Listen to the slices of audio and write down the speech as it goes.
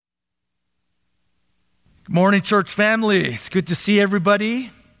Good morning, church family. It's good to see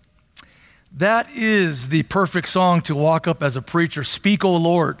everybody. That is the perfect song to walk up as a preacher. Speak, O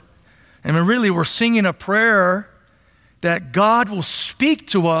Lord. I mean, really, we're singing a prayer that God will speak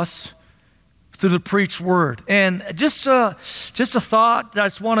to us through the preached word. And just a thought that I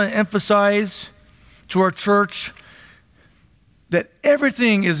just want to emphasize to our church, that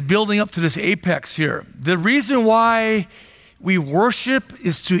everything is building up to this apex here. The reason why we worship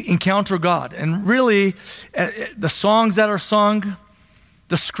is to encounter God. And really, the songs that are sung,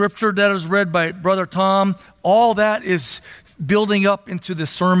 the scripture that is read by Brother Tom, all that is building up into the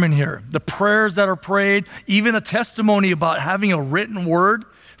sermon here. The prayers that are prayed, even a testimony about having a written word,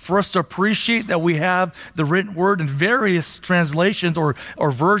 for us to appreciate that we have the written word in various translations or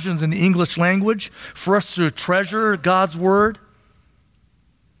versions in the English language, for us to treasure God's word.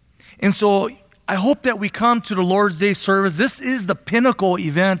 And so I hope that we come to the Lord's Day service. This is the pinnacle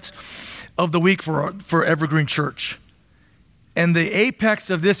event of the week for Evergreen Church. And the apex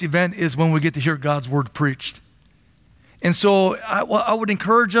of this event is when we get to hear God's word preached. And so I would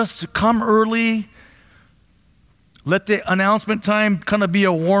encourage us to come early. Let the announcement time kind of be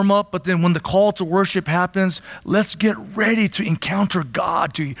a warm-up, but then when the call to worship happens, let's get ready to encounter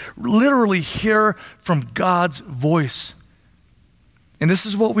God, to literally hear from God's voice. And this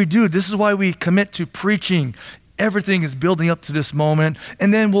is what we do. This is why we commit to preaching. Everything is building up to this moment.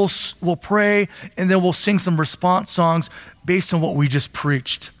 And then we'll pray, and then we'll sing some response songs based on what we just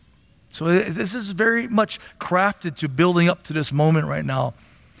preached. So this is very much crafted to building up to this moment right now.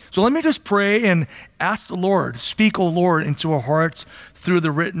 So let me just pray and ask the Lord, speak, O Lord, into our hearts through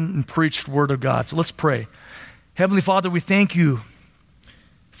the written and preached word of God. So let's pray. Heavenly Father, we thank you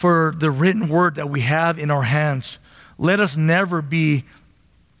for the written word that we have in our hands. Let us never be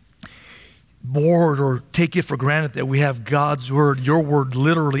bored or take it for granted that we have God's word, your word,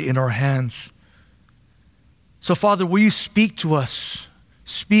 literally in our hands. So, Father, will you speak to us?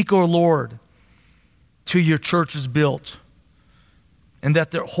 Speak, O Lord, to your church is built, and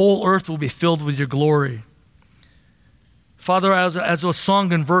that the whole earth will be filled with your glory. Father, as was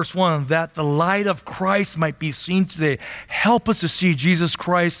sung in verse 1, that the light of Christ might be seen today. Help us to see Jesus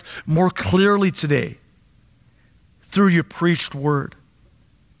Christ more clearly today through your preached word.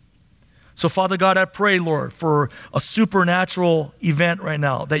 So, Father God, I pray, Lord, for a supernatural event right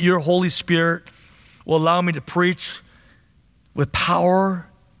now, that your Holy Spirit will allow me to preach with power,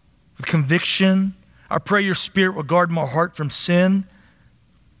 with conviction. I pray your Spirit will guard my heart from sin.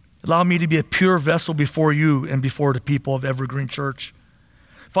 Allow me to be a pure vessel before you and before the people of Evergreen Church.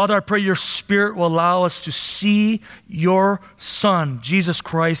 Father, I pray your Spirit will allow us to see your Son, Jesus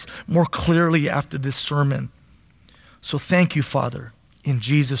Christ, more clearly after this sermon. So thank you, Father. In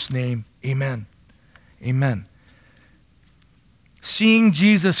Jesus' name, amen. Amen. Seeing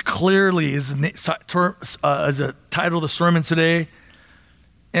Jesus clearly is a title of the sermon today.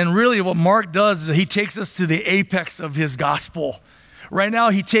 And really what Mark does is he takes us to the apex of his gospel. Right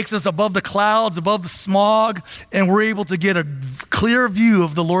now he takes us above the clouds, above the smog, and we're able to get a clear view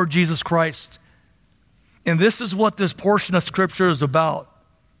of the Lord Jesus Christ. And this is what this portion of Scripture is about.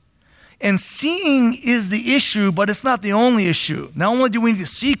 And seeing is the issue, but it's not the only issue. Not only do we need to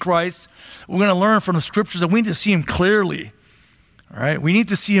see Christ, we're going to learn from the Scriptures that we need to see him clearly. All right? We need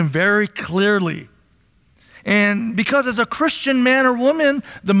to see him very clearly. And because as a Christian man or woman,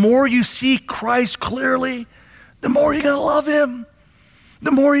 the more you see Christ clearly, the more you're going to love him.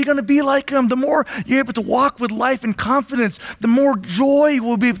 The more you're going to be like him. The more you're able to walk with life and confidence. The more joy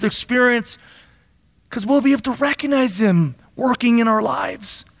we'll be able to experience, because we'll be able to recognize him working in our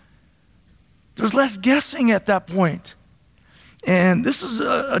lives. There's less guessing at that point. And this is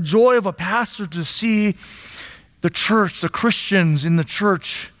a joy of a pastor to see the church, the Christians in the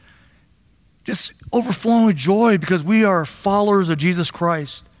church, just overflowing with joy because we are followers of Jesus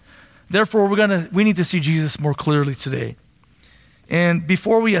Christ. Therefore, we need to see Jesus more clearly today. And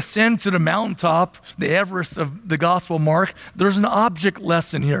before we ascend to the mountaintop, the Everest of the Gospel of Mark, there's an object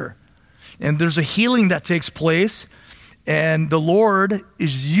lesson here. And there's a healing that takes place, and the Lord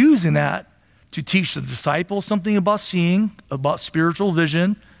is using that to teach the disciples something about seeing, about spiritual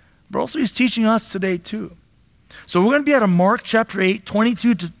vision, but also he's teaching us today too. So we're going to be out of Mark chapter 8,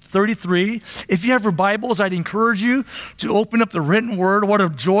 22 to 33. If you have your Bibles, I'd encourage you to open up the written word. What a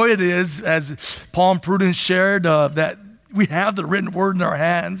joy it is, as Paul and Prudence shared, that we have the written word in our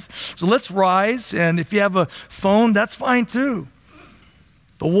hands. So let's rise, and if you have a phone, that's fine too.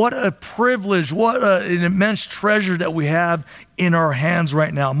 But what a privilege, what an immense treasure that we have in our hands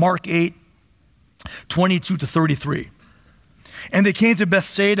right now. Mark 8, 22 to 33. And they came to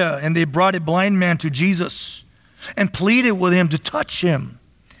Bethsaida, and they brought a blind man to Jesus and pleaded with him to touch him.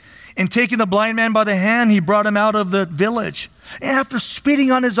 And taking the blind man by the hand, he brought him out of the village. And after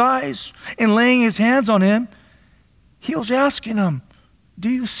spitting on his eyes and laying his hands on him, he was asking him, do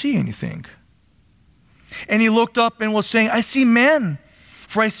you see anything? And he looked up and was saying, I see men,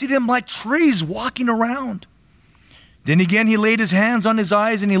 for I see them like trees walking around. Then again he laid his hands on his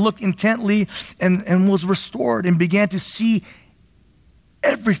eyes and he looked intently and was restored and began to see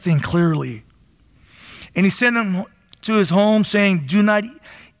everything clearly. And he sent him to his home saying, do not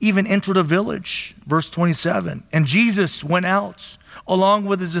even enter the village. Verse 27. And Jesus went out along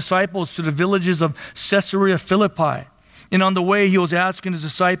with his disciples to the villages of Caesarea Philippi. And on the way he was asking his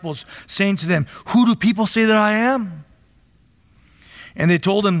disciples, saying to them, who do people say that I am? And they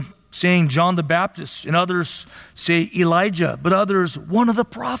told him, saying, John the Baptist, and others say Elijah, but others, one of the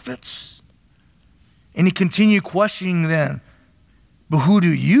prophets. And he continued questioning them, but who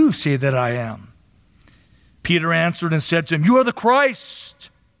do you say that I am? Peter answered and said to him, you are the Christ.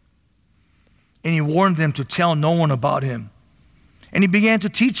 And he warned them to tell no one about him. And he began to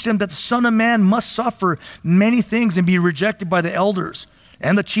teach them that the Son of Man must suffer many things and be rejected by the elders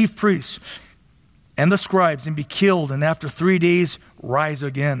and the chief priests and the scribes and be killed, and after 3 days rise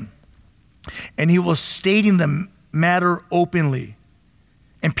again. And he was stating the matter openly.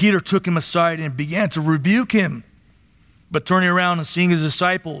 And Peter took him aside and began to rebuke him. But turning around and seeing his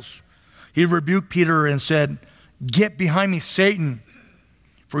disciples, he rebuked Peter and said, get behind me, Satan,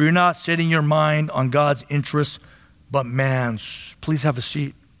 for you're not setting your mind on God's interests, but man's. Please have a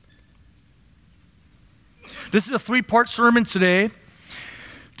seat. This is a 3-part sermon today.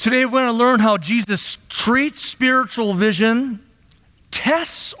 Today we're going to learn how Jesus treats spiritual vision,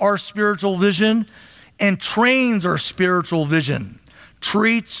 tests our spiritual vision, and trains our spiritual vision.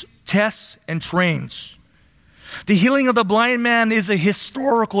 Treats, tests, and trains. The healing of the blind man is a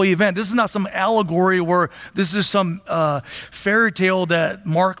historical event. This is not some allegory where this is some fairy tale that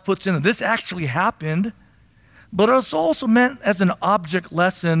Mark puts in. This actually happened, but it's also meant as an object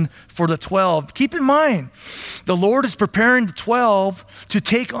lesson for the 12. Keep in mind, the Lord is preparing the 12 to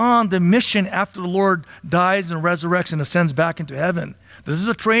take on the mission after the Lord dies and resurrects and ascends back into heaven. This is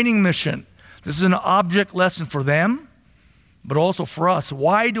a training mission. This is an object lesson for them, but also for us.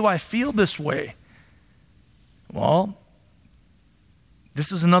 Why do I feel this way? Well,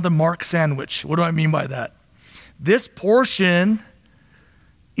 this is another Mark sandwich. What do I mean by that? This portion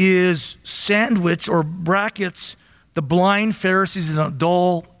is sandwich or brackets the blind Pharisees and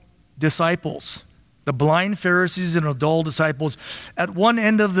dull disciples. The blind Pharisees and dull disciples. At one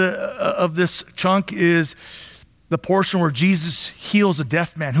end of this chunk is the portion where Jesus heals a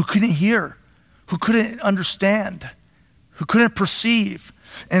deaf man who couldn't hear, who couldn't understand, who couldn't perceive.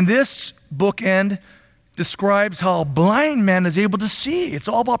 And this bookend describes how a blind man is able to see. It's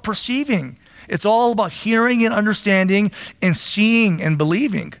all about perceiving. It's all about hearing and understanding and seeing and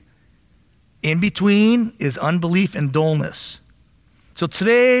believing. In between is unbelief and dullness. So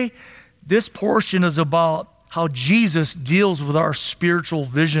today, this portion is about how Jesus deals with our spiritual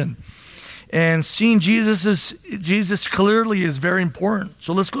vision. And seeing Jesus clearly is very important.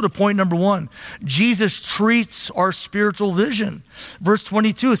 So let's go to point number 1. Jesus treats our spiritual vision. Verse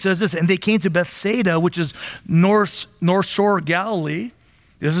 22, it says this, and they came to Bethsaida, which is north shore of Galilee.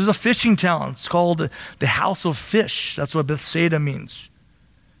 This is a fishing town. It's called the house of fish. That's what Bethsaida means.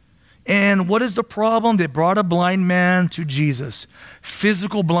 And what is the problem? They brought a blind man to Jesus.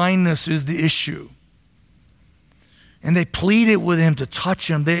 Physical blindness is the issue. And they pleaded with him to touch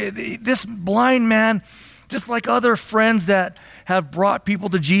him. This blind man, just like other friends that have brought people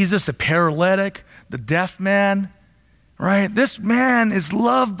to Jesus, the paralytic, the deaf man, right? This man is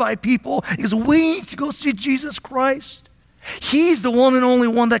loved by people. He's waiting to go see Jesus Christ. He's the one and only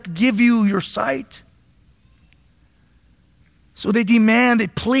one that can give you your sight. So they demand, they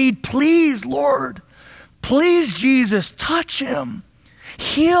plead, please, Lord, please, Jesus, touch him.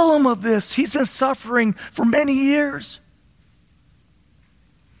 Heal him of this. He's been suffering for many years.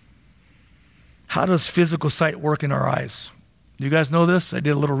 How does physical sight work in our eyes? Do you guys know this? I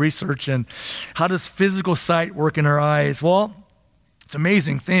did a little research. And how does physical sight work in our eyes? Well, it's an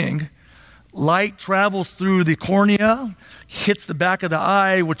amazing thing. Light travels through the cornea, hits the back of the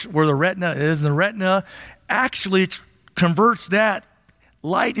eye, where the retina is, and the retina actually converts that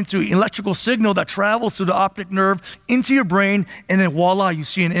light into an electrical signal that travels through the optic nerve into your brain, and then voila, you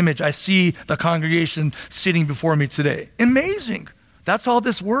see an image. I see the congregation sitting before me today. Amazing. That's how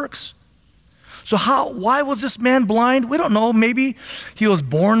this works. So why was this man blind? We don't know. Maybe he was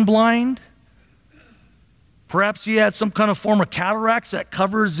born blind. Perhaps he had some kind of form of cataracts that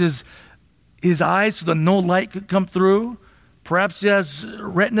covers his eyes so that no light could come through. Perhaps he has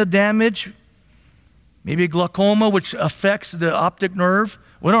retina damage. Maybe glaucoma, which affects the optic nerve.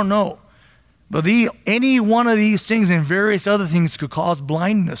 We don't know. But any one of these things and various other things could cause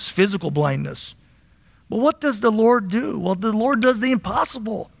blindness, physical blindness. But what does the Lord do? Well, the Lord does the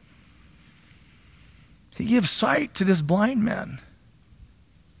impossible. He gives sight to this blind man.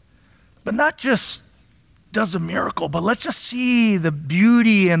 But not just does a miracle, but let's just see the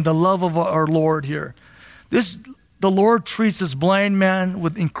beauty and the love of our Lord here. The Lord treats this blind man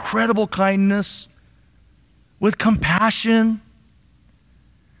with incredible kindness, with compassion.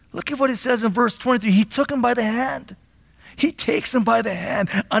 Look at what it says in verse 23. He took him by the hand. He takes him by the hand,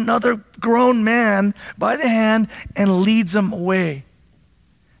 another grown man by the hand, and leads him away.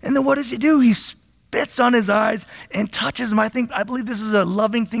 And then what does he do? He spits on his eyes and touches him. I believe this is a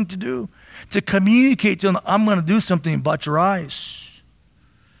loving thing to do, to communicate to him, I'm going to do something about your eyes.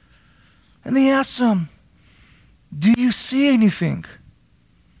 And they ask him, do you see anything?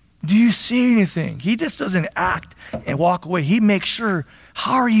 Do you see anything? He just doesn't act and walk away. He makes sure,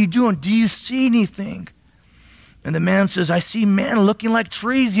 how are you doing? Do you see anything? And the man says, I see men looking like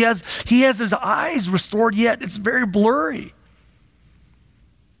trees. He has his eyes restored yet. It's very blurry.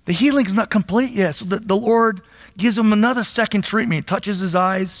 The healing is not complete yet. So the Lord gives him another second treatment. He touches his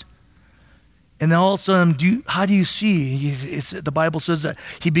eyes. And then all of a sudden, how do you see? The Bible says that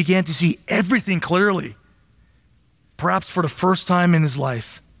he began to see everything clearly. Perhaps for the first time in his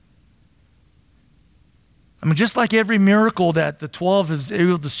life. I mean, just like every miracle that the 12 is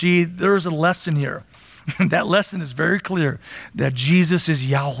able to see, there's a lesson here. And that lesson is very clear, that Jesus is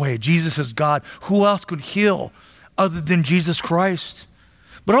Yahweh. Jesus is God. Who else could heal other than Jesus Christ?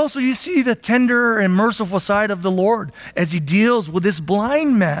 But also you see the tender and merciful side of the Lord as he deals with this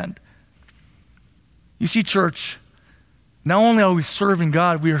blind man. You see, church, not only are we serving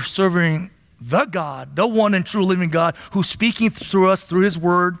God, we are serving the God, the one and true living God, who's speaking through us through his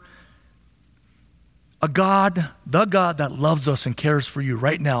word. A God, the God that loves us and cares for you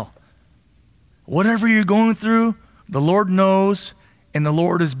right now. Whatever you're going through, the Lord knows, and the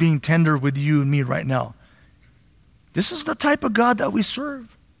Lord is being tender with you and me right now. This is the type of God that we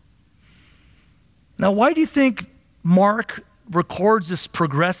serve. Now, why do you think Mark records this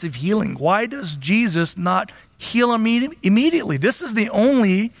progressive healing? Why does Jesus not heal immediately? This is the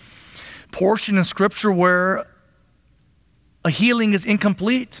only portion in Scripture where a healing is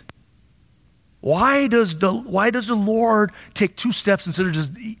incomplete. Why does the Lord take two steps instead of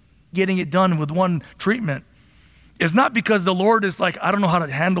just getting it done with one treatment? It's not because the Lord is like, I don't know how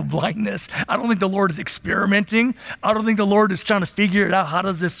to handle blindness. I don't think the Lord is experimenting. I don't think the Lord is trying to figure it out. How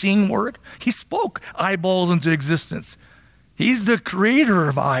does this seeing work? He spoke eyeballs into existence. He's the creator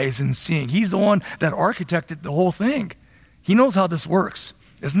of eyes and seeing. He's the one that architected the whole thing. He knows how this works.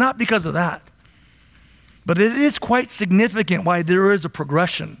 It's not because of that. But it is quite significant why there is a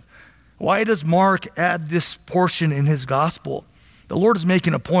progression. Why does Mark add this portion in his gospel? The Lord is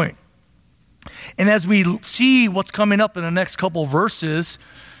making a point. And as we see what's coming up in the next couple verses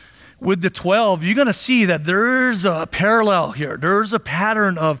with the 12, you're going to see that there's a parallel here. There's a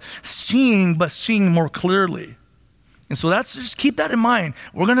pattern of seeing, but seeing more clearly. And so just keep that in mind.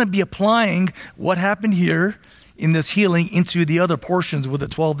 We're going to be applying what happened here in this healing into the other portions with the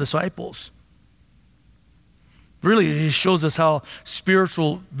 12 disciples. Really, it shows us how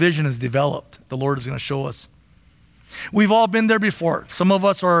spiritual vision is developed. The Lord is going to show us. We've all been there before. Some of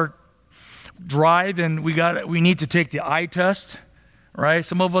us drive and we need to take the eye test, right?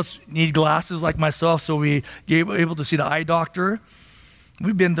 Some of us need glasses like myself, so we able to see the eye doctor.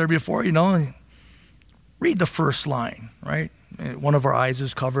 We've been there before, Read the first line, right? One of our eyes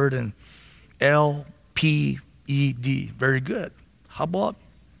is covered and LPED. Very good. How about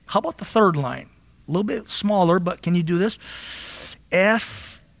the third line? A little bit smaller, but can you do this?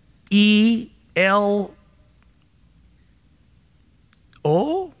 FELO,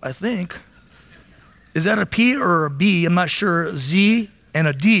 I think. Is that a P or a B? I'm not sure. Z and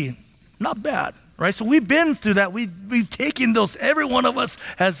a D. Not bad, right? So we've been through that. We've taken those. Every one of us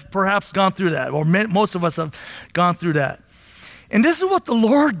has perhaps gone through that, or most of us have gone through that. And this is what the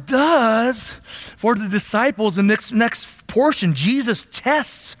Lord does for the disciples in this next portion. Jesus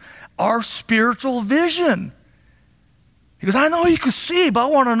tests our spiritual vision. He goes, I know you can see, but I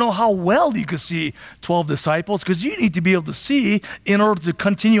want to know how well you can see 12 disciples, because you need to be able to see in order to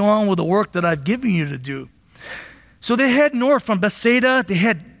continue on with the work that I've given you to do. So they head north from Bethsaida. They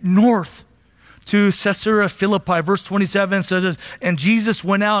head north to Caesarea Philippi. Verse 27 says, and Jesus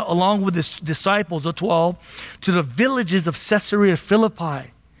went out along with his disciples, the 12, to the villages of Caesarea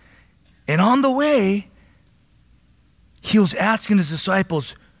Philippi. And on the way, he was asking his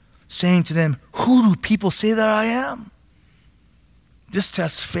disciples, saying to them, who do people say that I am? This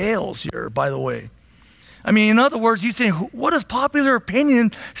test fails here, by the way. I mean, in other words, he's saying, what does popular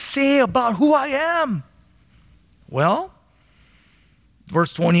opinion say about who I am? Well,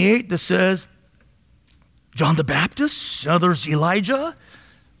 verse 28 that says, John the Baptist, others Elijah,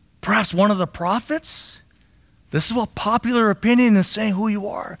 perhaps one of the prophets. This is what popular opinion is saying who you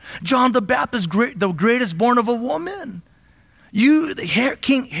are. John the Baptist, the greatest born of a woman.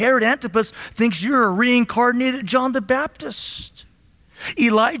 King Herod Antipas thinks you're a reincarnated John the Baptist.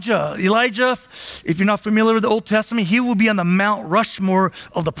 Elijah, if you're not familiar with the Old Testament, he will be on the Mount Rushmore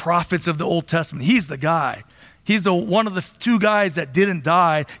of the prophets of the Old Testament. He's the guy. He's one of the two guys that didn't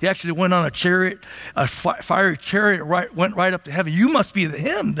die. He actually went on a fiery chariot, went right up to heaven. You must be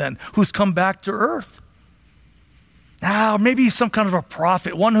him then, who's come back to earth. Now, maybe he's some kind of a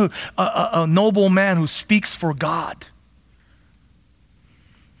prophet, a noble man who speaks for God.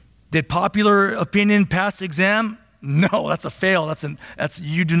 Did popular opinion pass the exam? No, that's a fail. That's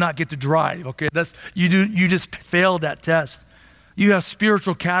you do not get to drive. Okay, you just failed that test. You have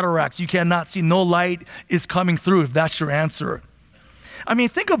spiritual cataracts. You cannot see. No light is coming through if that's your answer. I mean,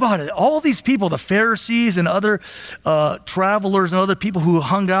 think about it. All these people, the Pharisees and other travelers and other people who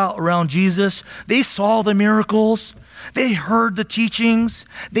hung out around Jesus, they saw the miracles. They heard the teachings.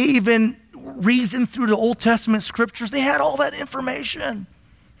 They even reasoned through the Old Testament scriptures. They had all that information.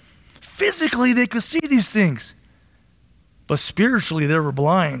 Physically, they could see these things. But spiritually, they were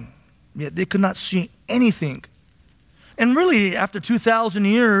blind. Yet they could not see anything. And really, after 2,000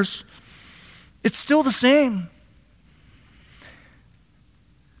 years, it's still the same.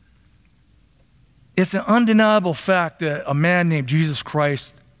 It's an undeniable fact that a man named Jesus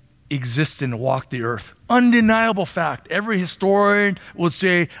Christ existed and walked the earth. Undeniable fact. Every historian would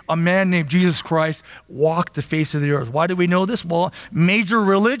say a man named Jesus Christ walked the face of the earth. Why do we know this? Well, major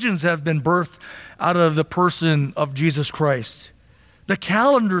religions have been birthed out of the person of Jesus Christ. The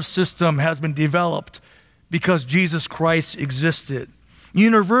calendar system has been developed because Jesus Christ existed.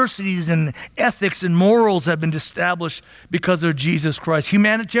 Universities and ethics and morals have been established because of Jesus Christ.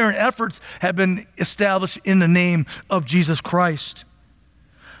 Humanitarian efforts have been established in the name of Jesus Christ.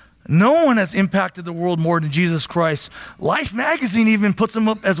 No one has impacted the world more than Jesus Christ. Life magazine even puts him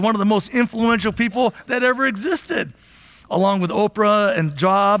up as one of the most influential people that ever existed, along with Oprah and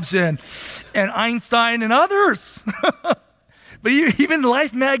Jobs and Einstein and others. But even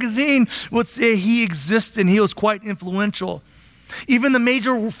Life magazine would say he existed and he was quite influential. Even the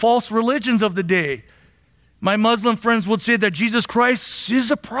major false religions of the day. My Muslim friends would say that Jesus Christ is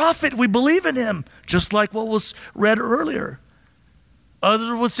a prophet. We believe in him, just like what was read earlier.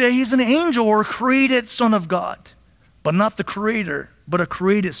 Others would say he's an angel or a created son of God, but not the creator, but a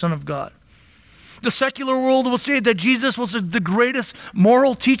created son of God. The secular world will say that Jesus was the greatest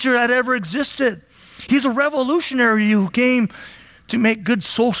moral teacher that ever existed. He's a revolutionary who came to make good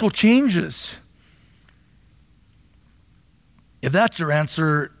social changes. If that's your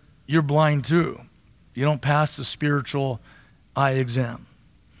answer, you're blind too. You don't pass the spiritual eye exam.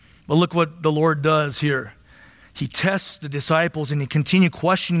 But look what the Lord does here. He tests the disciples and he continues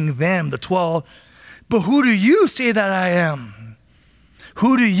questioning them, the 12. But who do you say that I am?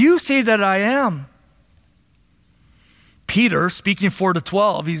 Who do you say that I am? Peter, speaking for the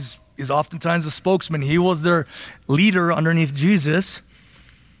 12, he's oftentimes a spokesman. He was their leader underneath Jesus.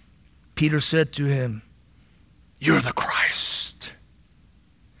 Peter said to him, "You're the Christ."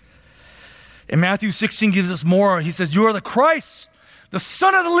 And Matthew 16 gives us more. He says, "You are the Christ, the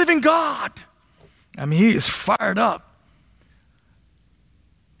Son of the living God." I mean, he is fired up.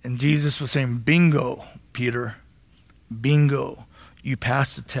 And Jesus was saying, bingo, Peter, bingo, you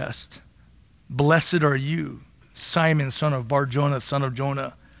passed the test. Blessed are you, Simon, son of Bar-Jonah, son of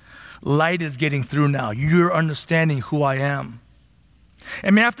Jonah. Light is getting through now. You're understanding who I am.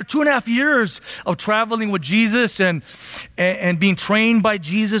 I mean, after 2.5 years of traveling with Jesus and being trained by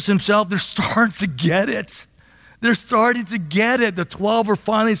Jesus himself, they're starting to get it. They're starting to get it. The 12 are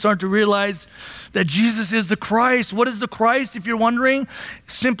finally starting to realize that Jesus is the Christ. What is the Christ, if you're wondering?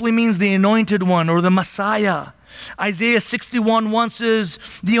 Simply means the anointed one or the Messiah. Isaiah 61:1 says,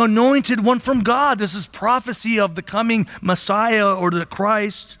 the anointed one from God. This is prophecy of the coming Messiah or the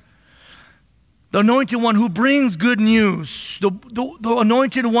Christ. The anointed one who brings good news. The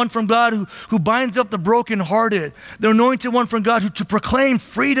anointed one from God who binds up the brokenhearted. The anointed one from God to proclaim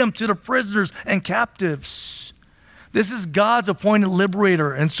freedom to the prisoners and captives. This is God's appointed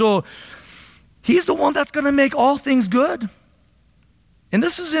liberator. And so he's the one that's going to make all things good. And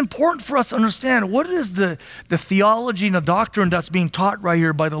this is important for us to understand. What is the theology and the doctrine that's being taught right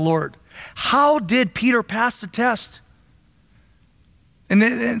here by the Lord? How did Peter pass the test? And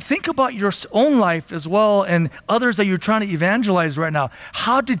then think about your own life as well and others that you're trying to evangelize right now.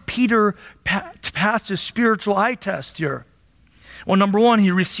 How did Peter pass his spiritual eye test here? Well, number one, he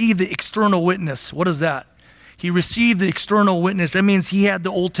received the external witness. What is that? He received the external witness. That means he had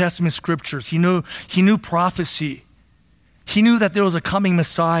the Old Testament scriptures. He knew prophecy. He knew that there was a coming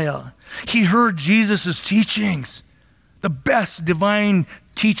Messiah. He heard Jesus' teachings, the best divine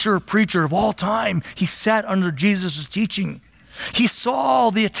teacher, preacher of all time. He sat under Jesus' teaching. He saw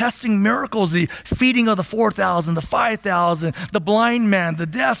the attesting miracles, the feeding of the 4,000, the 5,000, the blind man, the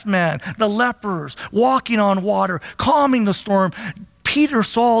deaf man, the lepers, walking on water, calming the storm. Peter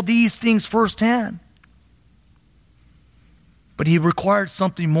saw these things firsthand. But he required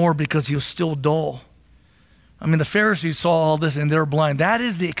something more because he was still dull. I mean, the Pharisees saw all this and they're blind. That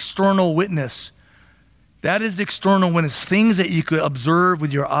is the external witness. That is the external witness. Things that you could observe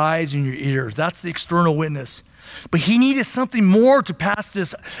with your eyes and your ears. That's the external witness. But he needed something more to pass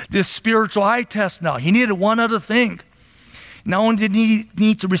this spiritual eye test now. He needed one other thing. Not only did he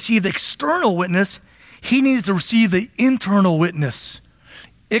need to receive the external witness, he needed to receive the internal witness.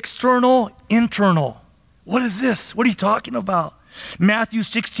 External, internal. What is this? What are you talking about? Matthew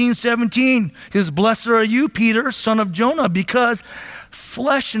 16:17 says, "Blessed are you, Peter, son of Jonah, because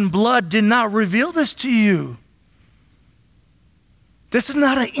flesh and blood did not reveal this to you." This is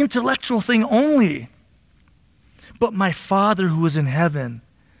not an intellectual thing only, but my Father who is in heaven.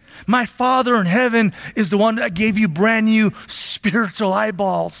 My Father in heaven is the one that gave you brand new spiritual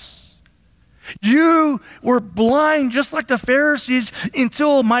eyeballs. You were blind just like the Pharisees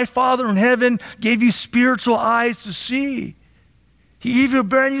until my Father in heaven gave you spiritual eyes to see. He gave you a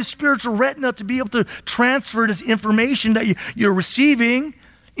brand new spiritual retina to be able to transfer this information that you're receiving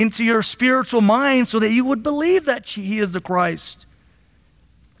into your spiritual mind so that you would believe that he is the Christ.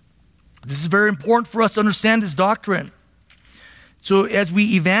 This is very important for us to understand this doctrine. So as we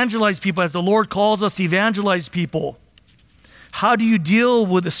evangelize people, as the Lord calls us to evangelize people, how do you deal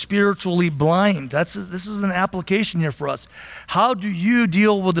with the spiritually blind? This is an application here for us. How do you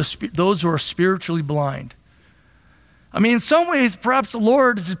deal with those who are spiritually blind? I mean, in some ways, perhaps the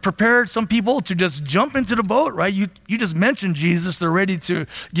Lord has prepared some people to just jump into the boat, right? You just mentioned Jesus, they're ready to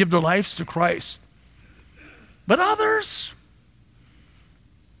give their lives to Christ. But others,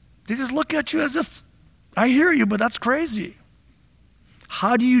 they just look at you as if, I hear you, but that's crazy.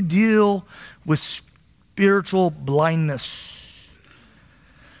 How do you deal with spiritual blindness?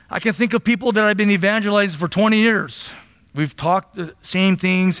 I can think of people that I've been evangelizing for 20 years. We've talked the same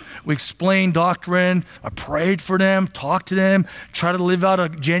things. We explained doctrine. I prayed for them, talked to them, try to live out a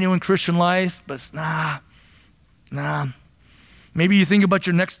genuine Christian life. But it's nah. Maybe you think about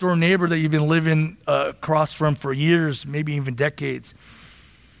your next door neighbor that you've been living across from for years, maybe even decades.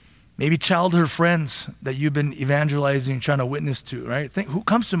 Maybe childhood friends that you've been evangelizing, trying to witness to, right? Think, who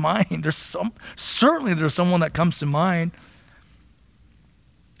comes to mind? Certainly there's someone that comes to mind.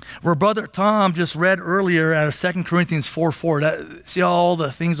 Where Brother Tom just read earlier out of 2 Corinthians 4:4. See how all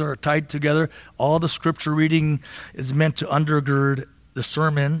the things are tied together? All the scripture reading is meant to undergird the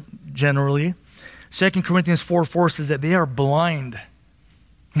sermon generally. 2 Corinthians 4:4 says that they are blind.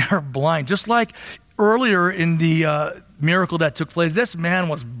 They are blind. Just like earlier in the miracle that took place, this man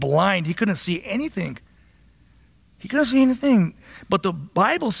was blind. He couldn't see anything. But the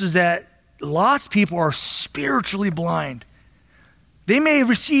Bible says that lost people are spiritually blind. They may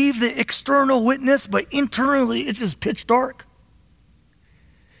receive the external witness, but internally it's just pitch dark.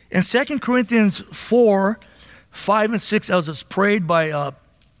 In 2 Corinthians 4:5-6, as it's prayed by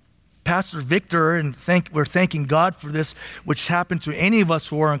Pastor Victor, and we're thanking God for this, which happened to any of us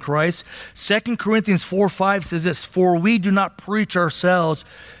who are in Christ. 2 Corinthians 4:5 says this, "For we do not preach ourselves,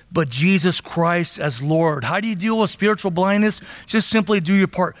 but Jesus Christ as Lord." How do you deal with spiritual blindness? Just simply do your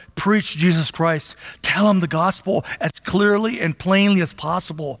part. Preach Jesus Christ. Tell them the gospel as clearly and plainly as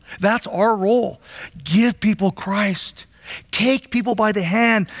possible. That's our role. Give people Christ. Take people by the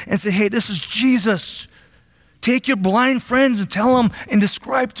hand and say, hey, this is Jesus. Take your blind friends and tell them and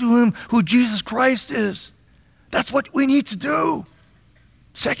describe to them who Jesus Christ is. That's what we need to do.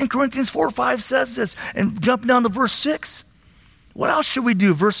 2 Corinthians 4:5 says this. And jumping down to verse 6. What else should we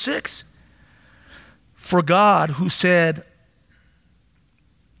do? Verse 6. For God, who said,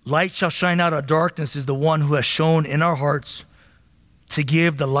 light shall shine out of darkness, is the one who has shown in our hearts to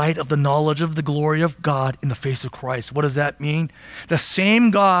give the light of the knowledge of the glory of God in the face of Christ. What does that mean? The same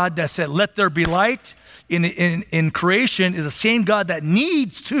God that said, let there be light in creation is the same God that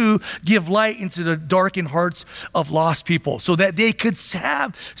needs to give light into the darkened hearts of lost people so that they could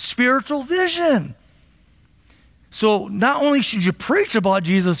have spiritual vision. So not only should you preach about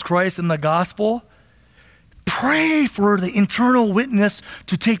Jesus Christ and the gospel, Pray for the internal witness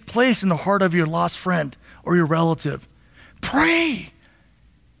to take place in the heart of your lost friend or your relative. Pray.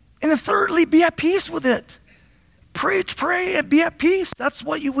 And then thirdly, be at peace with it. Pray, and be at peace. That's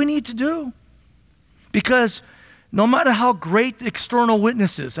what we need to do. Because no matter how great the external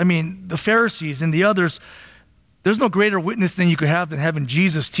witness is, I mean, the Pharisees and the others, there's no greater witness than you could have than having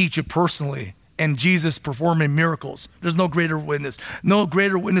Jesus teach you personally and Jesus performing miracles. There's no greater witness. No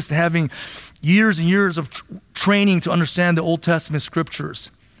greater witness than having years and years of training to understand the Old Testament scriptures.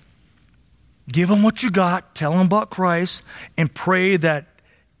 Give them what you got, tell them about Christ, and pray that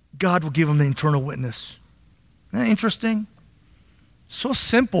God will give them the internal witness. Isn't that interesting? So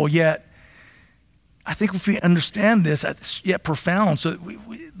simple, yet I think if we understand this, it's yet profound. So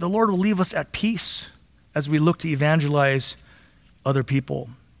the Lord will leave us at peace as we look to evangelize other people.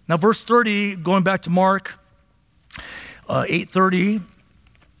 Now, verse 30, going back to Mark 8:30,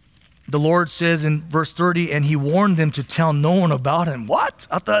 the Lord says in verse 30, and he warned them to tell no one about him. What?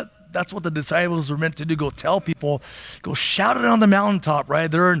 I thought that's what the disciples were meant to do, go tell people, go shout it on the mountaintop, right?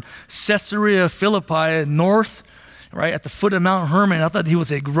 They're in Caesarea Philippi, north, right, at the foot of Mount Hermon. I thought he would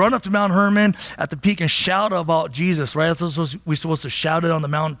say, run up to Mount Hermon at the peak and shout about Jesus, right? That's what we're supposed to shout it on the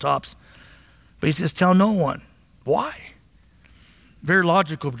mountaintops. But he says, tell no one. Why? Very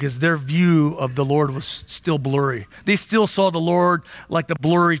logical, because their view of the Lord was still blurry. They still saw the Lord like the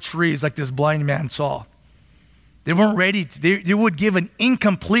blurry trees, like this blind man saw. They weren't ready. They would give an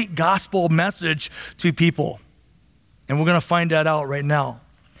incomplete gospel message to people. And we're going to find that out right now.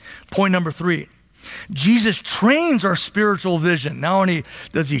 Point number 3. Jesus trains our spiritual vision. Not only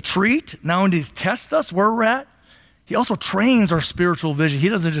does he treat, not only does he test us where we're at, he also trains our spiritual vision. He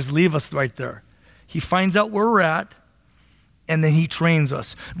doesn't just leave us right there. He finds out where we're at, and then he trains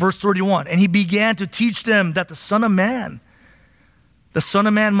us. Verse 31, and he began to teach them that the Son of Man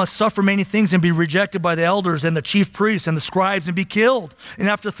must suffer many things and be rejected by the elders and the chief priests and the scribes and be killed, and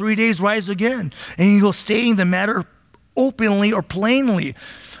after 3 days rise again. And he was stating the matter openly or plainly.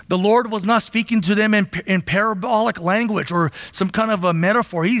 The Lord was not speaking to them in parabolic language or some kind of a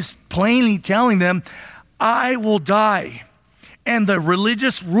metaphor. He's plainly telling them, I will die. And the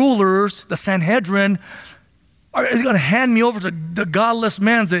religious rulers, the Sanhedrin, are going to hand me over to the godless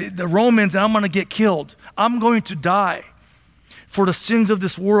men, the Romans, and I'm going to get killed. I'm going to die for the sins of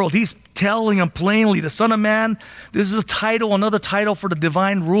this world. He's telling them plainly, the Son of Man, this is a title, another title for the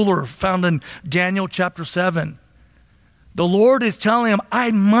divine ruler found in Daniel chapter 7. The Lord is telling him,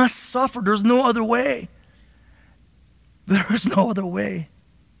 I must suffer. There's no other way. There is no other way.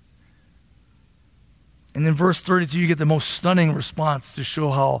 And in verse 32, you get the most stunning response to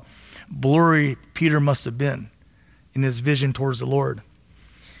show how blurry Peter must have been in his vision towards the Lord.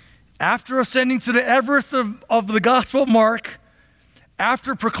 After ascending to the Everest of the Gospel of Mark,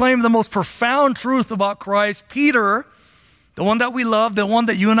 after proclaiming the most profound truth about Christ, Peter, the one that we love, the one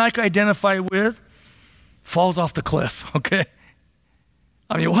that you and I can identify with, falls off the cliff, okay?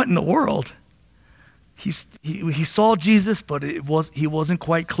 I mean, what in the world? He saw Jesus, but he wasn't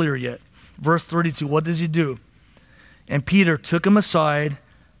quite clear yet. Verse 32, what does he do? And Peter took him aside.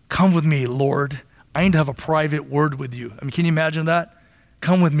 Come with me, Lord. I need to have a private word with you. I mean, can you imagine that?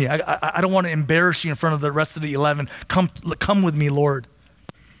 Come with me. I don't want to embarrass you in front of the rest of the 11. Come with me, Lord.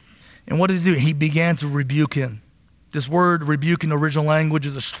 And what does he do? He began to rebuke him. This word rebuke in the original language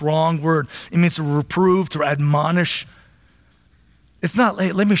is a strong word. It means to reprove, to admonish. It's not,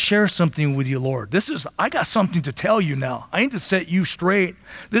 hey, let me share something with you, Lord. I got something to tell you now. I need to set you straight.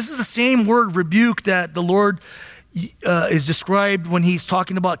 This is the same word rebuke that the Lord is described when he's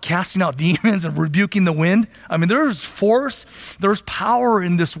talking about casting out demons and rebuking the wind. I mean, there's force, there's power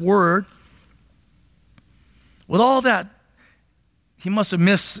in this word. With all that, he must have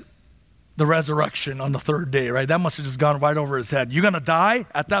missed the resurrection on the third day, right? That must have just gone right over his head. You're going to die?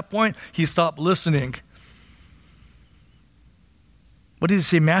 At that point, he stopped listening. What does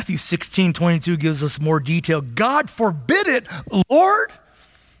he say? Matthew 16:22 gives us more detail. God forbid it, Lord.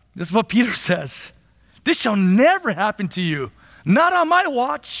 This is what Peter says. This shall never happen to you. Not on my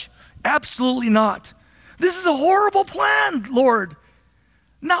watch. Absolutely not. This is a horrible plan, Lord.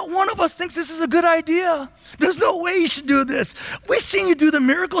 Not one of us thinks this is a good idea. There's no way you should do this. We've seen you do the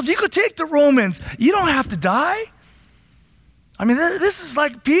miracles. You could take the Romans. You don't have to die. I mean, this is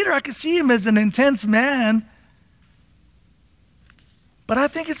like Peter. I could see him as an intense man. But I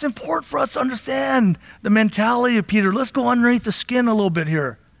think it's important for us to understand the mentality of Peter. Let's go underneath the skin a little bit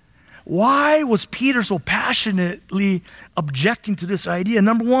here. Why was Peter so passionately objecting to this idea?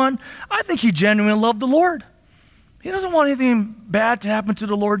 Number one, I think he genuinely loved the Lord. He doesn't want anything bad to happen to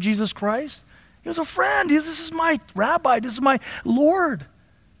the Lord Jesus Christ. He was a friend. This is my rabbi. This is my Lord.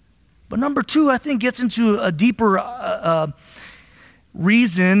 But number two, I think, gets into a deeper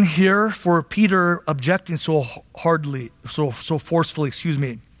reason here for Peter objecting so forcefully,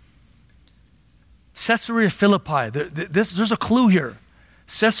 Caesarea Philippi, there's a clue here.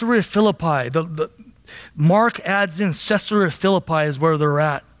 Caesarea Philippi, Mark adds in Caesarea Philippi is where they're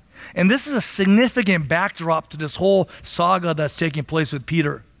at. And this is a significant backdrop to this whole saga that's taking place with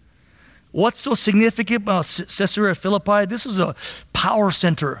Peter. What's so significant about Caesarea Philippi? This is a power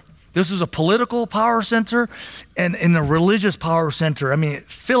center. This is a political power center and a religious power center. I mean,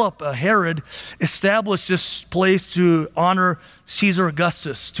 Herod established this place to honor Caesar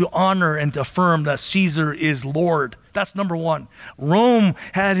Augustus, to honor and to affirm that Caesar is Lord. That's number one. Rome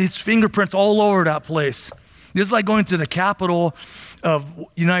had its fingerprints all over that place. This is like going to the capital of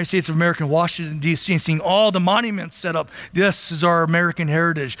United States of America, Washington, D.C., and seeing all the monuments set up. This is our American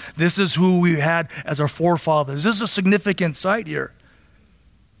heritage. This is who we had as our forefathers. This is a significant site here.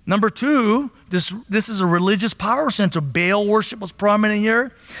 Number two, this is a religious power center. Baal worship was prominent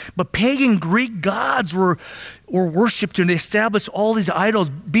here, but pagan Greek gods were worshipped, and they established all these idols.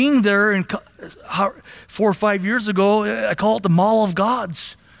 Being there 4 or 5 years ago, I call it the Mall of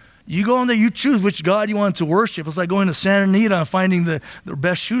Gods. You go in there, you choose which God you want to worship. It's like going to Santa Anita and finding the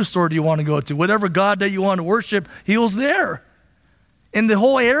best shoe store that you want to go to. Whatever God that you want to worship, he was there. And the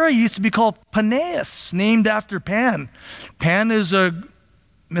whole area used to be called Paneas, named after Pan. Pan is a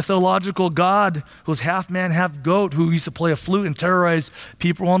mythological god who's half man, half goat, who used to play a flute and terrorize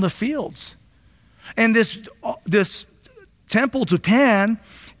people on the fields. And this temple to Pan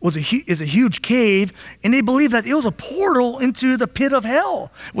is a huge cave, and they believe that it was a portal into the pit of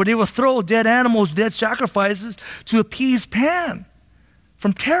hell, where they would throw dead animals, dead sacrifices to appease Pan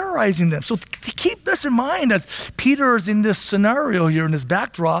from terrorizing them. So keep this in mind as Peter is in this scenario here, in this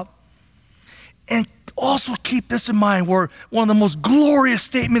backdrop. And also keep this in mind, where one of the most glorious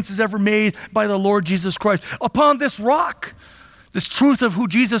statements is ever made by the Lord Jesus Christ. Upon this rock, this truth of who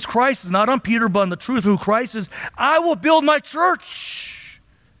Jesus Christ is, not on Peter, but on the truth of who Christ is, I will build my church.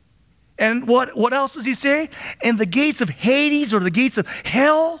 And what else does he say? And the gates of Hades, or the gates of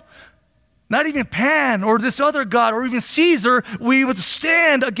hell, not even Pan or this other god or even Caesar, we would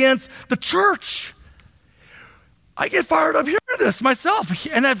stand against the church. I get fired up hearing this myself,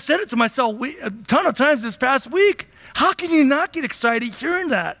 and I've said it to myself a ton of times this past week. How can you not get excited hearing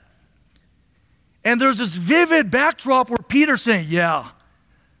that? And there's this vivid backdrop where Peter's saying, yeah,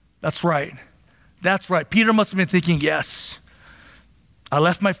 that's right. That's right. Peter must have been thinking, yes, I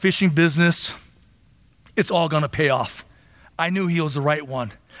left my fishing business. It's all going to pay off. I knew he was the right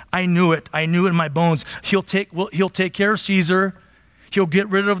one. I knew it. I knew it in my bones. He'll take care of Caesar. He'll get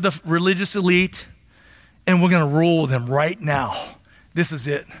rid of the religious elite. And we're going to rule with him right now. This is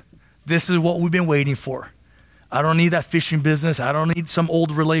it. This is what we've been waiting for. I don't need that fishing business. I don't need some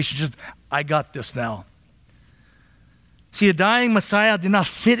old relationship. I got this now. See, a dying Messiah did not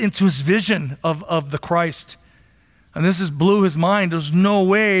fit into his vision of the Christ. And this blew his mind. There's no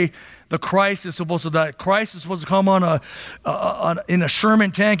way the Christ is supposed to die. Christ is supposed to come in a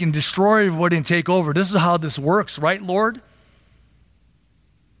Sherman tank and destroy everybody and take over. This is how this works, right, Lord?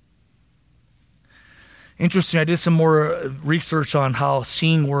 Interesting, I did some more research on how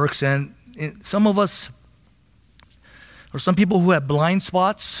seeing works, and some of us, or some people who have blind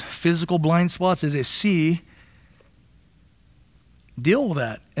spots, physical blind spots as they see, deal with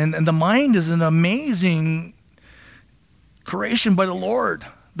that. And the mind is an amazing creation by the Lord.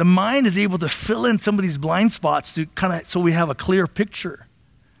 The mind is able to fill in some of these blind spots so we have a clear picture.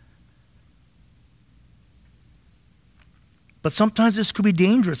 But sometimes this could be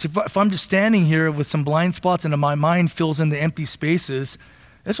dangerous. If I'm just standing here with some blind spots and my mind fills in the empty spaces,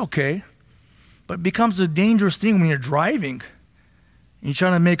 it's okay. But it becomes a dangerous thing when you're driving. You're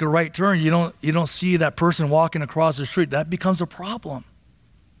trying to make a right turn. You don't see that person walking across the street. That becomes a problem.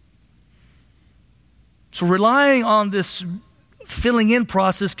 So relying on this filling in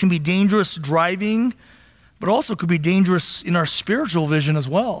process can be dangerous driving, but also could be dangerous in our spiritual vision as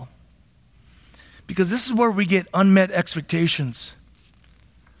well. Because this is where we get unmet expectations.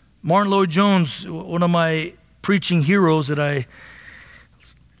 Martin Lloyd-Jones, one of my preaching heroes that I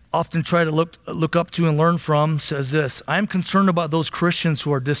often try to look up to and learn from, says this: I'm concerned about those Christians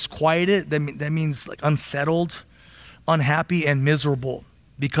who are disquieted, that means like unsettled, unhappy, and miserable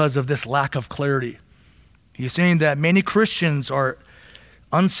because of this lack of clarity. He's saying that many Christians are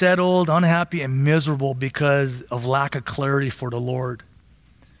unsettled, unhappy, and miserable because of lack of clarity for the Lord.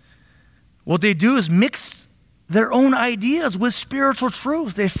 What they do is mix their own ideas with spiritual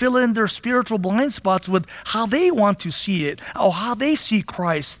truth. They fill in their spiritual blind spots with how they want to see it, or how they see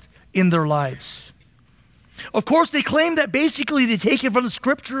Christ in their lives. Of course, they claim that basically they take it from the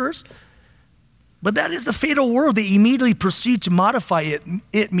scriptures, but that is the fatal word. They immediately proceed to modify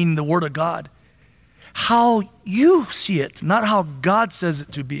it meaning the word of God, how you see it, not how God says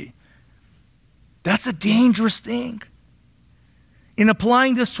it to be. That's a dangerous thing. In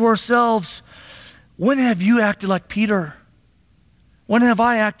applying this to ourselves, when have you acted like Peter? When have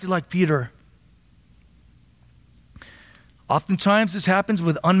I acted like Peter? Oftentimes this happens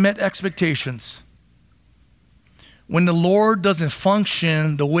with unmet expectations. When the Lord doesn't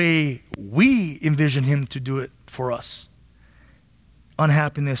function the way we envision him to do it for us,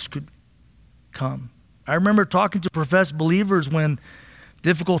 unhappiness could come. I remember talking to professed believers when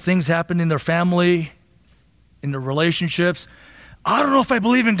difficult things happened in their family, in their relationships. I don't know if I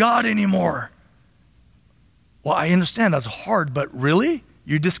believe in God anymore. Well, I understand that's hard, but really?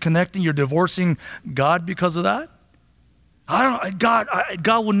 You're disconnecting, you're divorcing God because of that?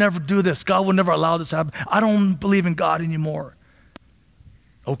 God will never do this. God will never allow this to happen. I don't believe in God anymore.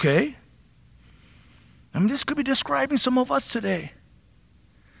 Okay. I mean, this could be describing some of us today.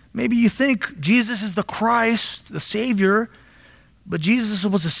 Maybe you think Jesus is the Christ, the Savior, but Jesus is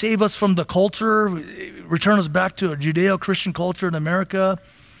supposed to save us from the culture, return us back to a Judeo-Christian culture in America.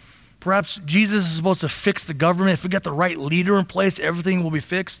 Perhaps Jesus is supposed to fix the government. If we get the right leader in place, everything will be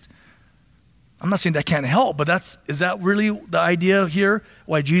fixed. I'm not saying that can't help, but is that really the idea here,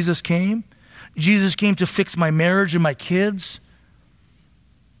 why Jesus came? Jesus came to fix my marriage and my kids.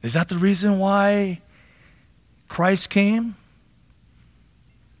 Is that the reason why Christ came?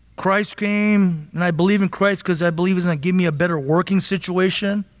 Christ came, and I believe in Christ because I believe he's going to give me a better working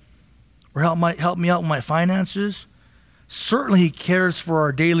situation or help me out with my finances. Certainly he cares for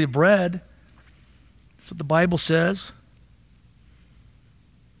our daily bread. That's what the Bible says.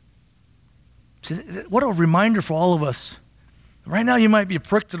 See, what a reminder for all of us. Right now you might be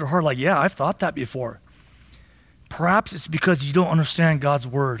pricked to the heart like, yeah, I've thought that before. Perhaps it's because you don't understand God's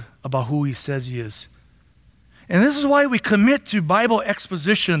word about who he says he is. And this is why we commit to Bible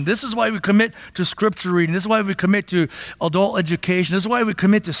exposition. This is why we commit to scripture reading. This is why we commit to adult education. This is why we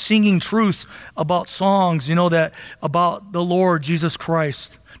commit to singing truth about songs, that about the Lord Jesus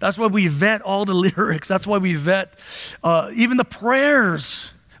Christ. That's why we vet all the lyrics. That's why we vet even the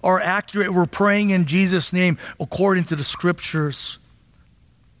prayers are accurate. We're praying in Jesus' name according to the scriptures.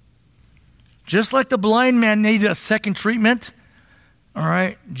 Just like the blind man needed a second treatment, all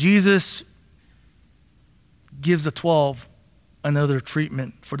right, Jesus gives the 12 another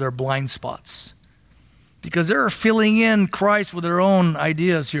treatment for their blind spots because they're filling in Christ with their own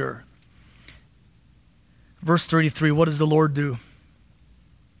ideas here. Verse 33, what does the Lord do?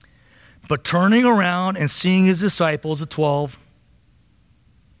 But turning around and seeing his disciples, the 12,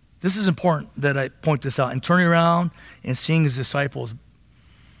 this is important that I point this out, and turning around and seeing his disciples,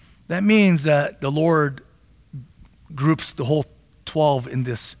 that means that the Lord groups the whole 12 in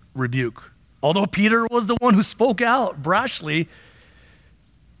this rebuke. Although Peter was the one who spoke out brashly,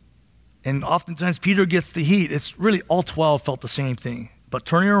 and oftentimes Peter gets the heat, it's really all 12 felt the same thing. But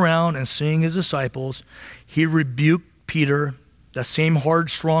turning around and seeing his disciples, he rebuked Peter, that same hard,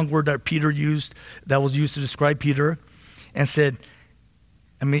 strong word that Peter used, that was used to describe Peter, and said,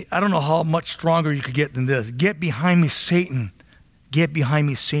 I don't know how much stronger you could get than this. Get behind me, Satan. Get behind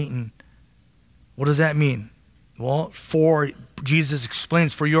me, Satan. What does that mean? Well, Jesus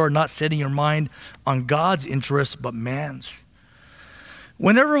explains, for you are not setting your mind on God's interests, but man's.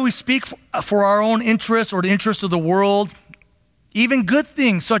 Whenever we speak for our own interests or the interests of the world, even good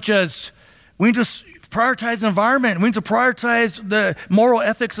things such as we need to prioritize the environment, we need to prioritize the moral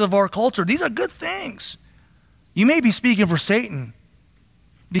ethics of our culture, these are good things. You may be speaking for Satan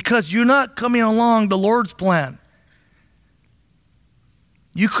because you're not coming along the Lord's plan.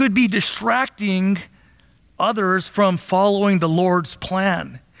 You could be distracting others from following the Lord's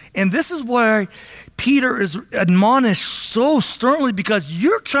plan. And this is why Peter is admonished so sternly, because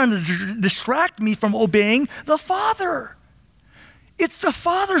you're trying to distract me from obeying the Father. It's the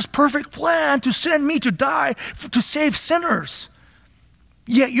Father's perfect plan to send me to die, to save sinners.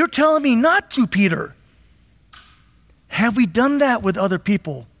 Yet you're telling me not to, Peter. Have we done that with other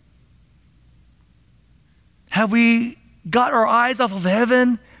people? Have we got our eyes off of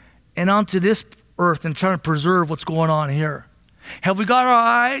heaven and onto this earth and trying to preserve what's going on here? Have we got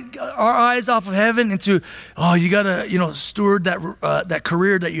our eyes off of heaven into, you got to, steward that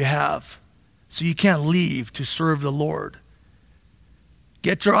career that you have so you can't leave to serve the Lord?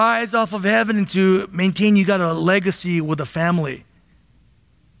 Get your eyes off of heaven and to maintain you got a legacy with a family.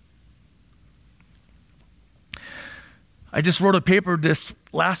 I just wrote a paper this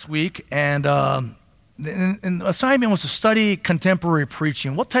last week, and And the assignment was to study contemporary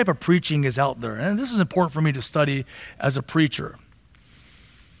preaching. What type of preaching is out there? And this is important for me to study as a preacher.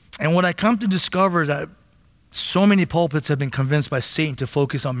 And what I come to discover is that so many pulpits have been convinced by Satan to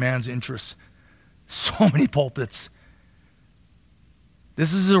focus on man's interests. So many pulpits.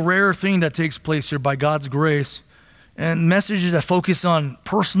 This is a rare thing that takes place here by God's grace. And messages that focus on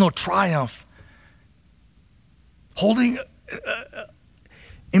personal triumph.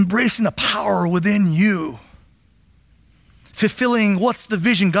 Embracing the power within you. Fulfilling what's the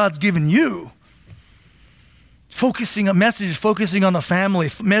vision God's given you. Focusing on messages, focusing on the family,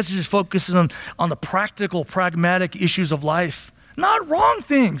 messages focusing on the practical, pragmatic issues of life. Not wrong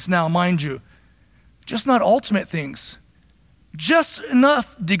things now, mind you. Just not ultimate things. Just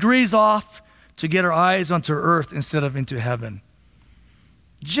enough degrees off to get our eyes onto earth instead of into heaven.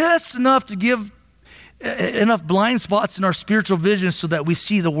 Just enough to give enough blind spots in our spiritual vision so that we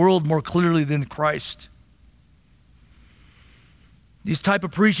see the world more clearly than Christ. These type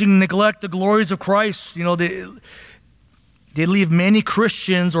of preaching neglect the glories of Christ. You know, they leave many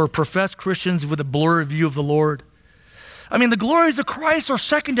Christians or professed Christians with a blurred view of the Lord. I mean, the glories of Christ are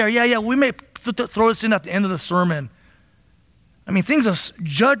secondary. Yeah, we may throw this in at the end of the sermon. I mean, things of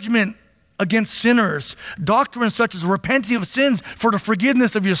judgment against sinners. Doctrines such as repenting of sins for the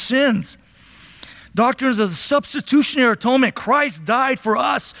forgiveness of your sins. Doctrines of substitutionary atonement. Christ died for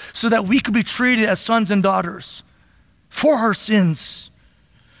us so that we could be treated as sons and daughters for our sins.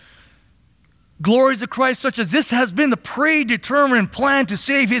 Glories of Christ such as this has been the predetermined plan to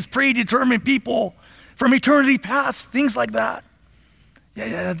save his predetermined people from eternity past. Things like that.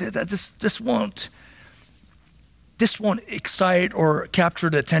 This won't excite or capture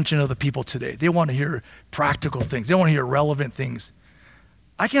the attention of the people today. They want to hear practical things. They want to hear relevant things.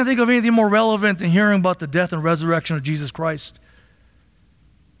 I can't think of anything more relevant than hearing about the death and resurrection of Jesus Christ.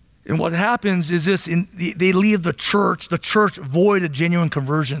 And what happens is this, they leave the church void of genuine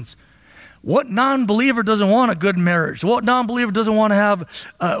conversions. What non-believer doesn't want a good marriage? What non-believer doesn't want to have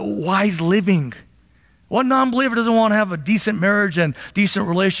wise living? What non-believer doesn't want to have a decent marriage and decent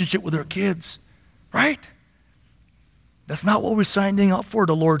relationship with their kids? Right? That's not what we're signing up for,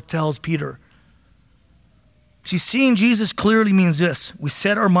 the Lord tells Peter. See, seeing Jesus clearly means this. We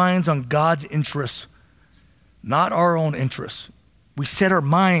set our minds on God's interests, not our own interests. We set our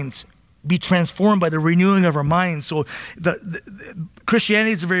minds, be transformed by the renewing of our minds. So the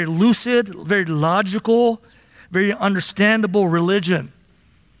Christianity is a very lucid, very logical, very understandable religion.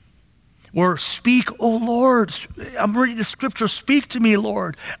 Where speak, oh Lord, I'm reading the scripture, speak to me,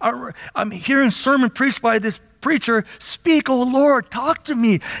 Lord. I'm hearing a sermon preached by this preacher, speak, oh Lord, talk to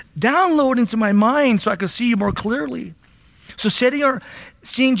me. Download into my mind so I can see you more clearly. So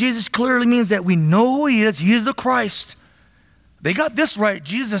seeing Jesus clearly means that we know who he is the Christ. They got this right.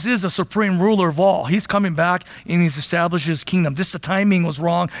 Jesus is the supreme ruler of all. He's coming back and he's established his kingdom. Just the timing was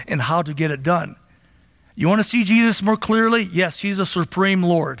wrong in how to get it done. You want to see Jesus more clearly? Yes, he's the supreme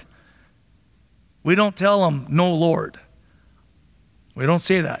Lord. We don't tell him, no, Lord. We don't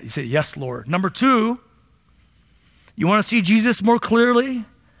say that. You say, yes, Lord. Number two, you want to see Jesus more clearly?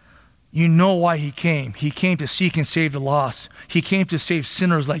 You know why he came. He came to seek and save the lost. He came to save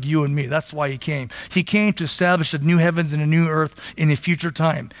sinners like you and me. That's why he came. He came to establish a new heavens and a new earth in a future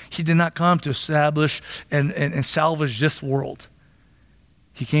time. He did not come to establish and salvage this world.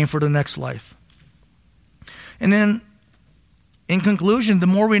 He came for the next life. And then, in conclusion, the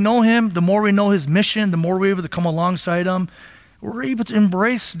more we know him, the more we know his mission, the more we're able to come alongside him, we're able to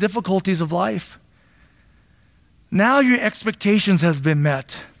embrace difficulties of life. Now your expectations has been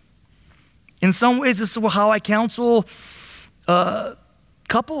met. In some ways, this is how I counsel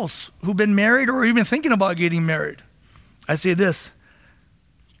couples who've been married or even thinking about getting married. I say this,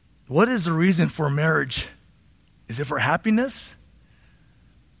 what is the reason for marriage? Is it for happiness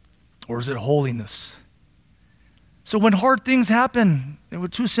or is it holiness? So when hard things happen, and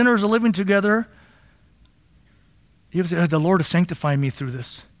when two sinners are living together, you have to say, the Lord is sanctifying me through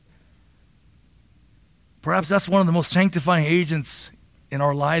this. Perhaps that's one of the most sanctifying agents in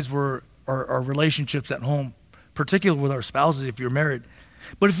our lives were our relationships at home, particularly with our spouses if you're married.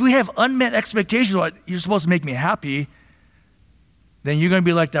 But if we have unmet expectations, like you're supposed to make me happy, then you're going to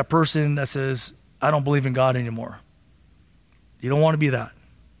be like that person that says, I don't believe in God anymore. You don't want to be that.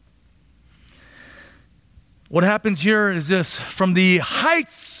 What happens here is this, from the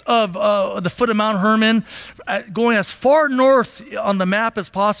heights of the foot of Mount Hermon, going as far north on the map as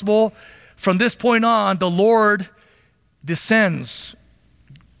possible, from this point on, the Lord descends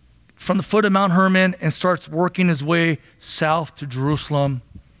from the foot of Mount Hermon and starts working his way south to Jerusalem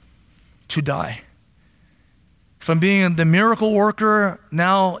to die. From being the miracle worker,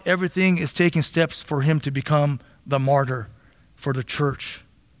 now everything is taking steps for him to become the martyr for the church.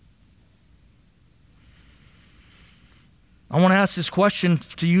 I want to ask this question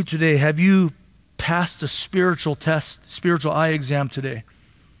to you today. Have you passed a spiritual test, spiritual eye exam today?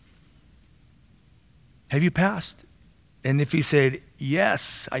 Have you passed? And if you said,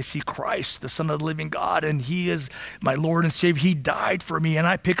 yes, I see Christ, the Son of the living God, and he is my Lord and Savior. He died for me, and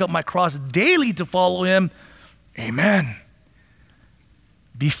I pick up my cross daily to follow him. Amen.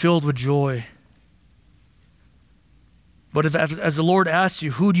 Be filled with joy. But if, as the Lord asks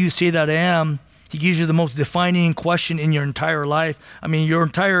you, who do you say that I am? He gives you the most defining question in your entire life. I mean, your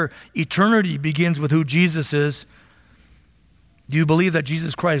entire eternity begins with who Jesus is. Do you believe that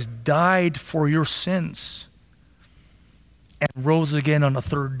Jesus Christ died for your sins and rose again on the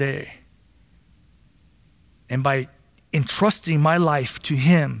third day? And by entrusting my life to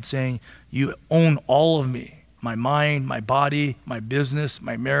him, saying, you own all of me, my mind, my body, my business,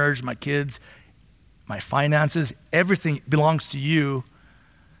 my marriage, my kids, my finances, everything belongs to you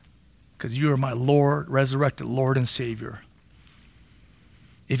because you are my Lord, resurrected Lord and Savior.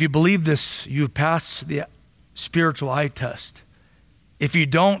 If you believe this, you've passed the spiritual eye test. If you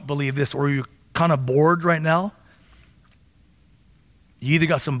don't believe this, or you're kind of bored right now, you either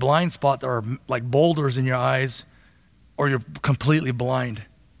got some blind spot that are like boulders in your eyes, or you're completely blind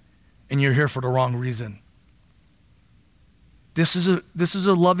and you're here for the wrong reason. This is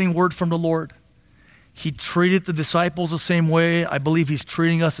a loving word from the Lord. He treated the disciples the same way. I believe he's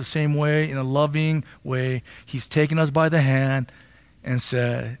treating us the same way, in a loving way. He's taken us by the hand and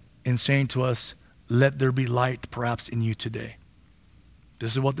saying to us, let there be light perhaps in you today.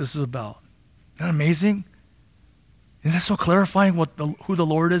 This is what this is about. Isn't that amazing? Isn't that so clarifying who the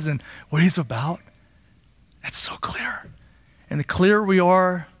Lord is and what he's about? It's so clear. And the clearer we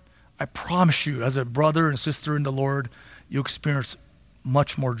are, I promise you, as a brother and sister in the Lord, you experience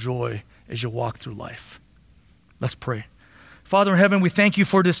much more joy as you walk through life. Let's pray. Father in heaven, we thank you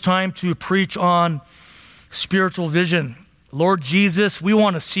for this time to preach on spiritual vision. Lord Jesus, we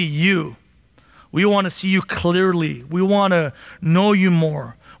want to see you. We want to see you clearly. We want to know you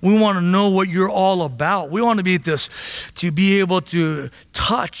more. We want to know what you're all about. We want to be able to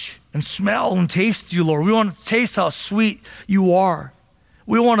touch and smell and taste you, Lord. We want to taste how sweet you are.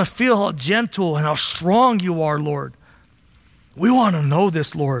 We want to feel how gentle and how strong you are, Lord. We want to know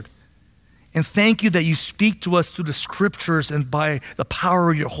this, Lord. And thank you that you speak to us through the scriptures and by the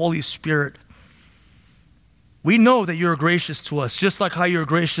power of your Holy Spirit. We know that you're gracious to us, just like how you're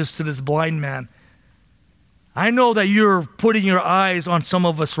gracious to this blind man. I know that you're putting your eyes on some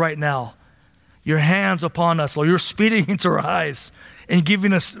of us right now, your hands upon us, Lord. You're speeding into our eyes and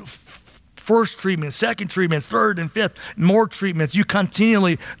giving us first treatment, second treatments, third and fifth, more treatments. You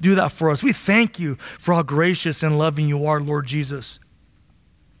continually do that for us. We thank you for how gracious and loving you are, Lord Jesus.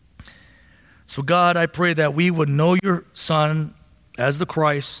 So God, I pray that we would know your Son as the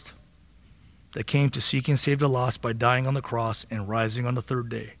Christ that came to seek and save the lost by dying on the cross and rising on the third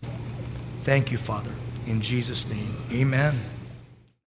day. Thank you, Father. In Jesus' name, amen.